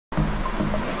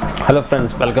Hello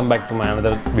friends, welcome back to my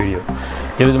another video.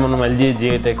 Here is one LG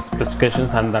G8X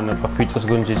specifications and then features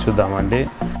గురించి చూద్దామండి.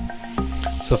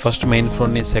 So first main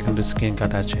phone ని secondary screen కి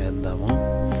attach చేద్దాము.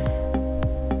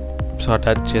 So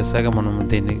attach చేసాక మనం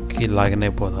దీనికి login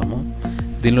అయిపోదాము.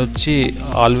 దీనిలో వచ్చి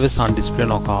ఆల్వేస్ ఆన్ డిస్ప్లే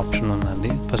అని ఒక ఆప్షన్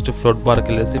ఉందండి. ఫస్ట్ ఫ్లోట్ బార్కి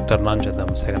వెళ్ళేసి టర్న్ ఆన్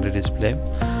చేద్దాము సెకండరీ డిస్ప్లే.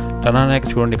 టర్న్ ఆన్ అయ్యాక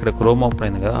చూడండి ఇక్కడ క్రోమ్ ఓపెన్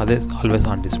అయింది కదా, అదే ఆల్వేస్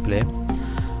ఆన్ డిస్ప్లే.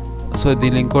 సో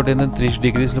దీని ఇంకోటి ఏంటంటే 3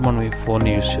 degreesలో మనం ఈ ఫోన్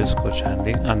యూజ్ చేసుకోవచ్చు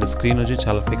అండి. అండ్ స్క్రీన్ వచ్చి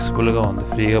చాలా ఫ్లెక్సిబుల్గా ఉంది,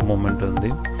 ఫ్రీగా మూమెంట్ ఉంది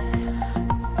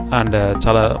అండ్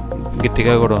చాలా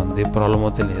గట్టిగా కూడా ఉంది, ప్రాబ్లం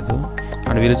అయితే లేదు.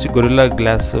 అండ్ వీళ్ళు వచ్చి గొరిల్లా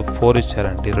గ్లాస్ 4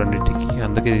 ఇచ్చారండి రెండింటికి,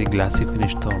 అందుకే ఇది గ్లాసీ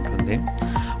ఫినిష్తో ఉంటుంది.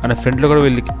 అండ్ ఫ్రంట్లో కూడా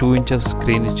వీళ్ళకి 2 inches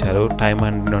స్క్రీన్ ఇచ్చారు టైమ్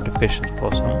అండ్ నోటిఫికేషన్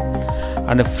కోసం.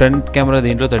 అండ్ ఫ్రంట్ కెమెరా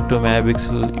దీంట్లో 32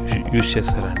 megapixel యూజ్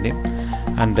చేస్తారండి.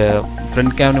 అండ్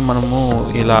ఫ్రంట్ కెమెరాని మనము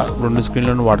ఇలా 2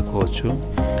 స్క్రీన్లను వాడుకోవచ్చు.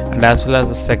 And as well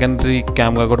as secondary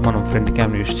క్యామ్గా కూడా మనం ఫ్రంట్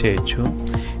క్యామ్ యూజ్ చేయొచ్చు.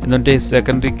 ఎందుకంటే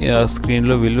సెకండరీ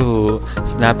స్క్రీన్లో వీళ్ళు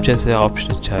స్నాప్ చేసే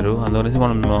ఆప్షన్ ఇచ్చారు, అందువల్ల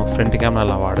మనం ఫ్రంట్ కెమెరా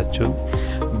అలా వాడచ్చు.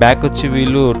 బ్యాక్ వచ్చి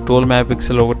వీళ్ళు 12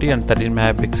 megapixel ఒకటి అండ్ 13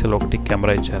 megapixel ఒకటి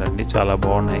కెమెరా ఇచ్చారండి, చాలా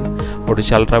బాగున్నాయి.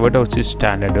 ఒకటి అల్ట్రా వైడ్, వచ్చి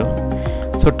standard.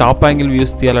 So top angle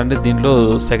views తీయాలంటే దీంట్లో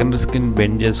సెకండరీ స్క్రీన్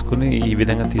బెండ్ చేసుకుని ఈ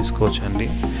విధంగా తీసుకోవచ్చు అండి.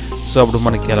 సో అప్పుడు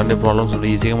మనకి ఎలాంటి ప్రాబ్లమ్స్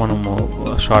ఉండవు, ఈజీగా మనము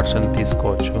షార్ట్స్ అని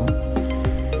తీసుకోవచ్చు.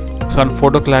 సో అండ్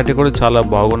ఫోటో క్లారిటీ కూడా చాలా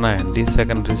బాగున్నాయండి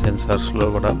సెకండరీ సెన్సార్స్లో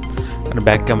కూడా. And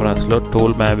back కెమెరాస్లో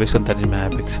 12 megapixel 13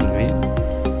 megapixelవి.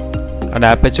 And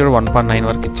aperture 1.9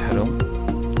 వరకు ఇచ్చారు.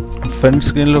 ఫ్రంట్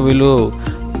స్క్రీన్లో వీళ్ళు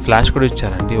ఫ్లాష్ కూడా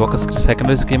ఇచ్చారండి. ఒక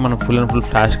సెకండరీ స్క్రీన్ మనం ఫుల్ అండ్ ఫుల్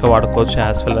ఫ్లాష్గా వాడుకోవచ్చు,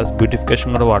 యాజ్ వెల్ యాజ్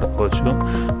బ్యూటిఫికేషన్ కూడా వాడుకోవచ్చు.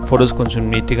 ఫొటోస్ కొంచెం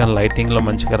నీట్గా లైటింగ్లో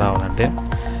మంచిగా రావాలంటే.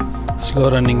 Slow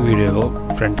running video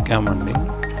front cam అండి.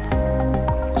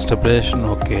 స్టెబిలైజేషన్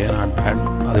ఓకే, నాట్ బ్యాడ్,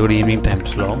 అది కూడా ఈవినింగ్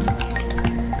టైమ్స్లో.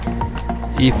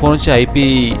 ఈ ఫోన్ వచ్చి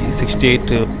IP68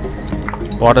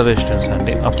 వాటర్ రెసిస్టెన్స్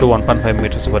అండి, అప్ టు 1.5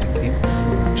 meters వరకు.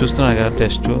 చూస్తున్నారు కదా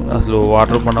టెస్ట్, అసలు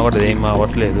వాటర్ పడినా కూడా ఏం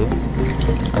అవ్వట్లేదు.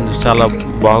 అండ్ చాలా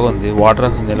బాగుంది, వాటర్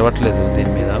అసలు నిలవట్లేదు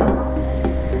దీని మీద.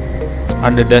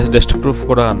 అండ్ డస్ట్ ప్రూఫ్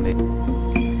కూడా ఉంది.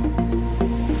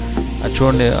 అది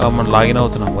చూడండి, మనం లాగిన్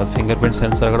అవుతున్నాం కదా, ఫింగర్ ప్రింట్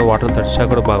సెన్సార్ కూడా వాటర్ తడిచా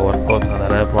కూడా బాగా వర్క్ అవుతుంది,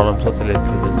 అలాగే ప్రాబ్లమ్స్ అయితే లేదు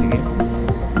దీనికి.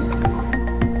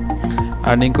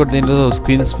 అండ్ ఇంకోటి దీంట్లో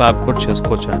స్క్రీన్ స్వాప్ కూడా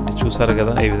చేసుకోవచ్చు అండి, చూసారు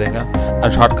కదా ఈ విధంగా.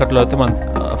 అండ్ షార్ట్కట్లో అయితే మన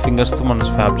ఫింగర్స్తో మనం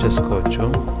స్వాప్ చేసుకోవచ్చు.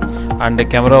 అండ్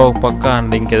కెమెరా ఒక పక్క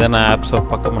అండ్ ఇంకేదైనా యాప్స్ ఒక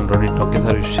పక్క మనం రెండింటిని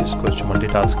ఒకేసారి యూజ్ చేసుకోవచ్చు, మల్టీ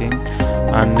టాస్కింగ్.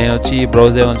 అండ్ నేను వచ్చి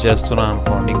బ్రౌజ్ ఏమైనా చేస్తున్నాను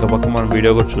అనుకోండి, ఇంకో పక్క మనం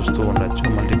వీడియో కూడా చూస్తూ ఉండొచ్చు,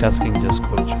 మల్టీ టాస్కింగ్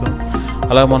చేసుకోవచ్చు.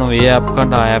 అలా మనం ఏ యాప్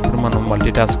కంటే ఆ యాప్ని మనం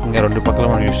మల్టీ టాస్కింగ్ 2 పక్కల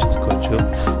మనం యూజ్ చేసుకోవచ్చు.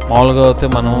 మామూలుగా అయితే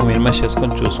మనం మినిమైజ్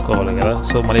చేసుకొని చూసుకోవాలి కదా,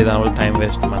 సో మళ్ళీ దానివల్ల టైం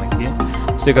వేస్ట్ మనకి.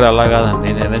 సో ఇక్కడ అలా కాదండి,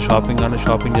 నేనే షాపింగ్ అంటే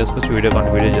షాపింగ్ చేసుకోవచ్చు, వీడియో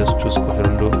కంటే వీడియో చేసి చూసుకోవచ్చు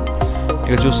రెండు.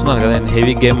 ఇక్కడ చూస్తున్నాను కదా, నేను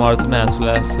హెవీ గేమ్ ఆడుతున్నా, యాజ్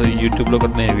వెల్ యాజ్ యూట్యూబ్లో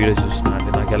కూడా నేను వీడియో చూస్తున్నాను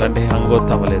అండి, నాకు ఎలాంటి హ్యాంగ్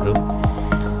అవుట్ అవ్వలేదు.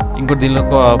 ఇంకోటి దీనిలో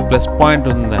ఒక ప్లస్ పాయింట్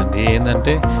ఉందండి,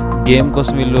 ఏంటంటే గేమ్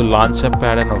కోసం వీళ్ళు లాంచ్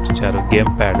ప్యాడ్ అని ఒకటి ఇచ్చారు,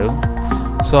 గేమ్ ప్యాడ్.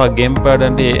 సో ఆ గేమ్ ప్యాడ్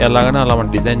అంటే ఎలాగైనా అలా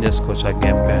మనం డిజైన్ చేసుకోవచ్చు ఆ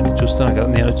గేమ్ ప్యాడ్. చూస్తున్నాను కదా,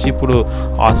 నేను వచ్చి ఇప్పుడు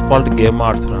ఆస్ఫాల్ట్ గేమ్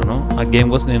ఆడుతున్నాను, ఆ గేమ్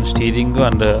కోసం నేను స్టీరింగ్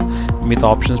అండ్ మిగతా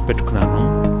ఆప్షన్స్ పెట్టుకున్నాను.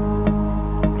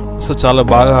 సో చాలా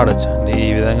బాగా ఆడొచ్చు అండి ఈ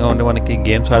విధంగా ఉంటే, మనకి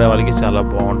గేమ్స్ ఆడే వాళ్ళకి చాలా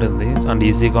బాగుంటుంది అండ్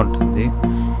ఈజీగా ఉంటుంది.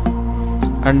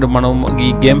 అండ్ మనం ఈ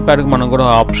గేమ్ ప్యాడ్కి మనం కూడా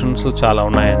ఆప్షన్స్ చాలా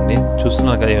ఉన్నాయండి,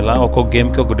 చూస్తున్నారు కదా ఇలా ఒక్కొక్క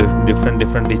గేమ్కి ఒక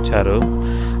డిఫరెంట్ ఇచ్చారు.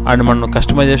 అండ్ మనం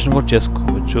కస్టమైజేషన్ కూడా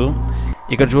చేసుకోవచ్చు.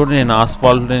 ఇక్కడ చూడండి, నేను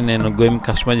ఆస్ఫాల్ట్ని నేను గేమ్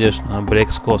కస్టమైజ్ చేస్తున్నాను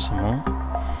బ్రేక్స్ కోసము.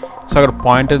 సో అక్కడ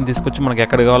పాయింట్ని తీసుకొచ్చి మనకి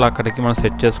ఎక్కడ కావాలో అక్కడికి మనం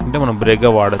సెట్ చేసుకుంటే మనం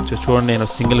బ్రేక్గా వాడచ్చు. చూడండి, నేను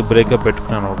సింగిల్ బ్రేక్గా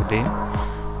పెట్టుకున్నాను ఒకటి.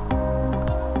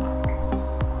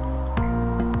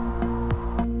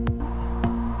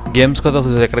 గేమ్స్ కదా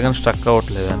అసలు ఎక్కడికైనా స్ట్రక్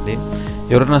అవ్వట్లేదండి.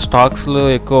 ఎవరైనా స్టాక్స్లో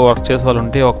ఎక్కువ వర్క్ చేసే వాళ్ళు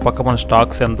ఉంటే ఒక పక్క మన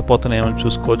స్టాక్స్ ఎంత పోతున్నాయో ఏమైనా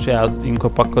చూసుకోవచ్చు, ఇంకో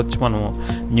పక్క వచ్చి మనం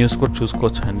న్యూస్ కూడా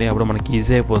చూసుకోవచ్చు అండి. అప్పుడు మనకి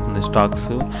ఈజీ అయిపోతుంది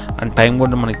స్టాక్స్, అండ్ టైం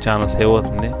కూడా మనకి చాలా సేవ్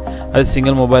అవుతుంది. అది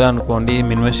సింగిల్ మొబైల్ అనుకోండి,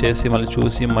 ఇన్వెస్ట్ చేసి మళ్ళీ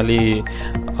చూసి మళ్ళీ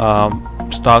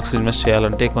స్టాక్స్ ఇన్వెస్ట్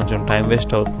చేయాలంటే కొంచెం టైం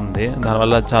వేస్ట్ అవుతుంది,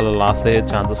 దానివల్ల చాలా లాస్ అయ్యే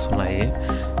ఛాన్సెస్ ఉన్నాయి.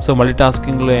 సో మల్టీ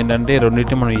టాస్కింగ్లో ఏంటంటే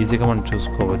రెండింటిని మనం ఈజీగా మనం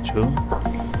చూసుకోవచ్చు.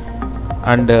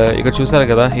 అండ్ ఇక్కడ చూసారు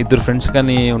కదా, 2 ఫ్రెండ్స్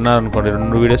కానీ ఉన్నారనుకోండి,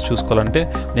 2 వీడియోస్ చూసుకోవాలంటే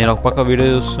నేను ఒక పక్క వీడియో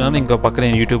చూస్తున్నాను, ఇంకో పక్క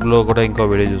నేను యూట్యూబ్లో కూడా ఇంకో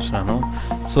వీడియో చూస్తున్నాను.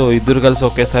 సో 2 కలిసి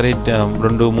ఒకేసారి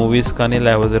 2 మూవీస్ కానీ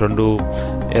లేకపోతే 2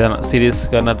 ఏదైనా సిరీస్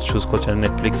కానీ చూసుకోవచ్చు,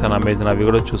 నెట్ఫ్లిక్స్ అని అమెజాన్ అవి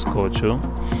కూడా చూసుకోవచ్చు.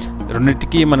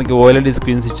 రెండింటికి మనకి ఓఎల్ఈడి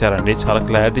స్క్రీన్స్ ఇచ్చారండి, చాలా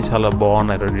క్లారిటీ చాలా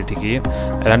బాగున్నాయి రెండింటికి,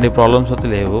 ఎలాంటి ప్రాబ్లమ్స్ అయితే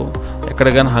లేవు, ఎక్కడ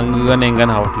కానీ హంగ్ కానీ ఏం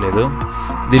కానీ అవ్వట్లేదు.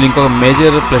 దీని ఇంకొక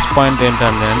మేజర్ ప్లస్ పాయింట్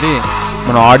ఏంటంటే అండి,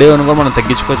 మన ఆడియోని కూడా మనం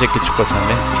తగ్గించుకోవచ్చు ఎక్కించుకోవచ్చు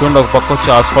అండి. చూడండి, ఒక పక్క వచ్చి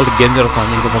ఆస్ఫాల్ట్ గేమ్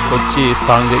జరుగుతుంది, ఇంకో పక్క వచ్చి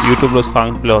సాంగ్ యూట్యూబ్లో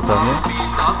సాంగ్ ప్లే అవుతుంది.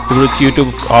 ఇప్పుడు వచ్చి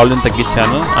యూట్యూబ్ ఆల్ని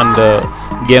తగ్గించాను అండ్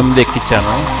గేమ్ది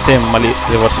ఎక్కించాను, సేమ్ మళ్ళీ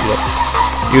రివర్స్లో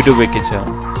యూట్యూబ్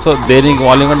ఎక్కించాను. సో దేనికి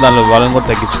వాల్యూమ్ కూడా దానిలో వాల్యూమ్ కూడా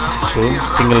తగ్గించుకోవచ్చు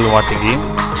సింగిల్ వాటికి.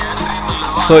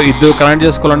 సో ఇద్దరు కనెక్ట్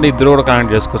చేసుకోవాలంటే ఇద్దరు కూడా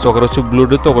కనెక్ట్ చేసుకోవచ్చు. ఒకరు వచ్చి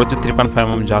బ్లూటూత్, ఒకరు వచ్చి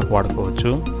 3.5mm జాక్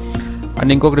వాడుకోవచ్చు.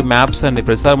 అండ్ ఇంకొకటి మ్యాప్స్ అండి.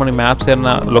 ప్రతిసారి మనకి మ్యాప్స్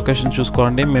ఏదైనా లొకేషన్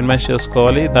చూసుకోవాలంటే మినిమైజ్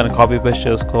చేసుకోవాలి, దాన్ని కాపీ పేస్ట్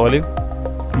చేసుకోవాలి,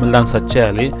 మళ్ళీ దాన్ని సెర్చ్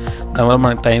చేయాలి. దానివల్ల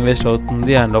మనకి టైం వేస్ట్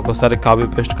అవుతుంది. అండ్ ఒక్కోసారి కాపీ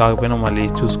పేస్ట్ కాకపోయినా మళ్ళీ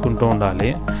చూసుకుంటూ ఉండాలి.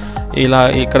 ఇలా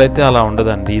ఇక్కడైతే అలా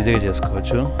ఉండదండి, ఈజీగా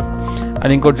చేసుకోవచ్చు.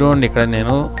 అండ్ ఇంకోటి చూడండి, ఇక్కడ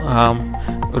నేను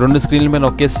 2 స్క్రీన్ల మీద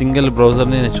ఒకే సింగిల్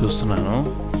బ్రౌజర్ని నేను చూస్తున్నాను.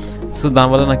 సో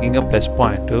దానివల్ల నాకు ఇంకా ప్లస్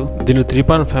పాయింట్. దీనిలో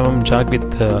 3.5mm జాక్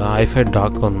విత్ ఐఫై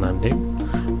డాక్ ఉందండి.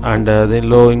 అండ్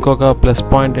దీనిలో ఇంకొక ప్లస్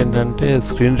పాయింట్ ఏంటంటే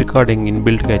స్క్రీన్ రికార్డింగ్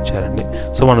ఇన్బిల్ట్గా ఇచ్చారండి.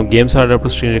 సో మనం గేమ్స్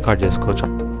ఆడేటప్పుడు స్క్రీన్ రికార్డ్ చేసుకోవచ్చు.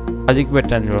 ఛార్జింగ్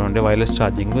పెట్టాను చూడండి, వైర్లెస్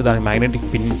ఛార్జింగ్. దానికి మ్యాగ్నెటిక్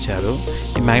పిన్ ఇచ్చారు.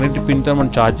 ఈ మ్యాగ్నెటిక్ పిన్తో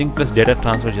మనం ఛార్జింగ్ ప్లస్ డేటా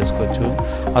ట్రాన్స్ఫర్ చేసుకోవచ్చు.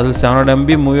 అసలు 700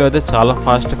 MB మూవీ అయితే చాలా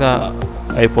ఫాస్ట్గా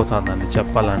అయిపోతుందండి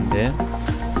చెప్పాలంటే.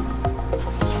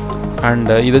 అండ్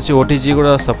ఇది వచ్చి ఓటీజీ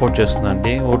కూడా సపోర్ట్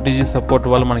చేస్తుందండి. ఓటీజీ సపోర్ట్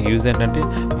వల్ల మనకి యూజ్ ఏంటంటే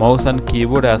mouse and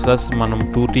keyboard as well as మనం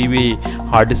 2TB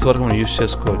హార్డ్ డిస్క్ వరకు మనం యూజ్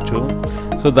చేసుకోవచ్చు.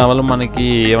 సో దానివల్ల మనకి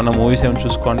ఏమైనా మూవీస్ ఏమైనా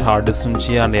చూసుకోండి హార్డ్ డిస్క్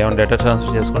నుంచి, అండ్ ఏమైనా డేటా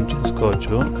ట్రాన్స్ఫర్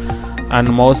చేసుకోవచ్చు. అండ్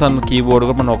మౌస్ అండ్ కీబోర్డ్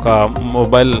కూడా మనం ఒక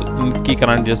మొబైల్కి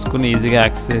కనెక్ట్ చేసుకుని ఈజీగా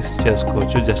యాక్సెస్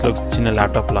చేసుకోవచ్చు, జస్ట్ ఒక చిన్న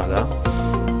ల్యాప్టాప్ లాగా.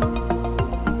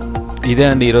 ఇదే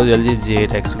అండి ఈరోజు LG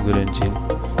G8X గురించి.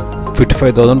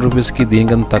 55,000 రూపీస్కి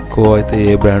దీనికన్నా తక్కువ అయితే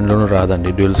ఏ బ్రాండ్లోనూ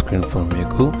రాదండి డ్యూయల్ స్క్రీన్ ఫోన్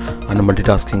మీకు, and multi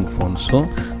tasking phones.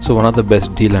 So one of the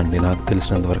best deal అండి నాకు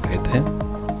తెలిసినంతవరకు అయితే.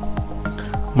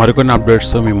 మరికొన్ని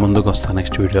అప్డేట్స్తో మీ ముందుకు వస్తాను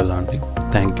నెక్స్ట్ వీడియోలో అండి.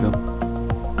 Thank you.